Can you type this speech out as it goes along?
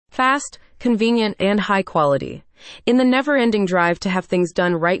fast, convenient, and high quality. In the never-ending drive to have things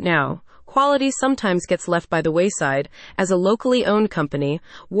done right now, quality sometimes gets left by the wayside. As a locally owned company,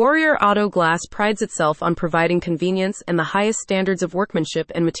 Warrior Auto Glass prides itself on providing convenience and the highest standards of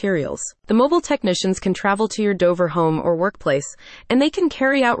workmanship and materials. The mobile technicians can travel to your Dover home or workplace, and they can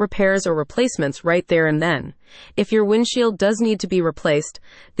carry out repairs or replacements right there and then. If your windshield does need to be replaced,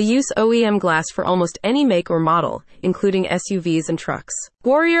 they use OEM glass for almost any make or model, including SUVs and trucks.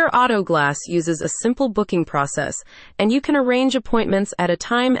 Warrior Auto Glass uses a simple booking process, and you can arrange appointments at a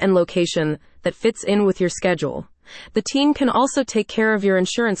time and location that fits in with your schedule. The team can also take care of your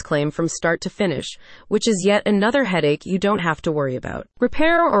insurance claim from start to finish, which is yet another headache you don't have to worry about.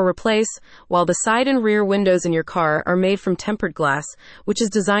 Repair or replace. While the side and rear windows in your car are made from tempered glass, which is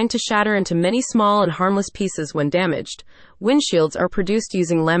designed to shatter into many small and harmless pieces when damaged, windshields are produced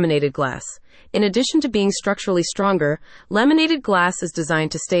using laminated glass. In addition to being structurally stronger, laminated glass is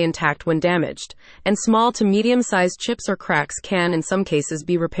designed to stay intact when damaged, and small to medium-sized chips or cracks can, in some cases,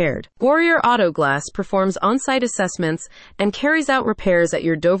 be repaired. Warrior Auto Glass performs on-site assessments and carries out repairs at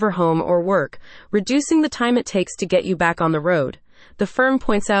your Dover home or work, reducing the time it takes to get you back on the road. The firm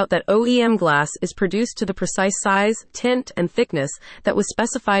points out that OEM glass is produced to the precise size, tint, and thickness that was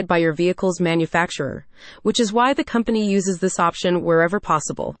specified by your vehicle's manufacturer, which is why the company uses this option wherever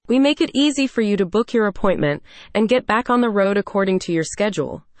possible. We make it easy for you to book your appointment and get back on the road according to your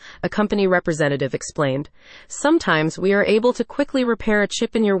schedule, a company representative explained. Sometimes we are able to quickly repair a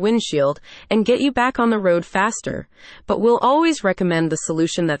chip in your windshield and get you back on the road faster, but we'll always recommend the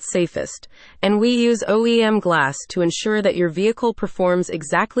solution that's safest, and we use OEM glass to ensure that your vehicle performs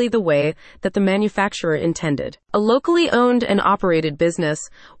exactly the way that the manufacturer intended. A locally owned and operated business,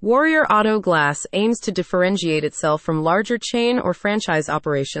 Warrior Auto Glass aims to differentiate itself from larger chain or franchise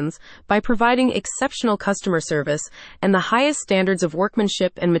operations by providing exceptional customer service and the highest standards of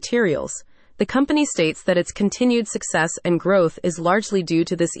workmanship and materials. The company states that its continued success and growth is largely due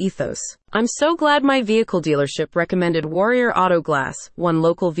to this ethos. "I'm so glad my vehicle dealership recommended Warrior Auto Glass," one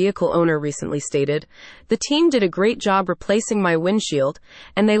local vehicle owner recently stated. "The team did a great job replacing my windshield,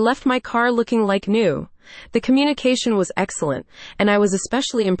 and they left my car looking like new. The communication was excellent, and I was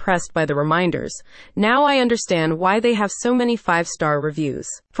especially impressed by the reminders. Now I understand why they have so many 5-star reviews."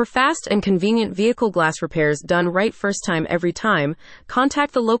 For fast and convenient vehicle glass repairs done right first time every time,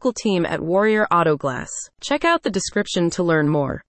 contact the local team at Warrior Auto Glass. Check out the description to learn more.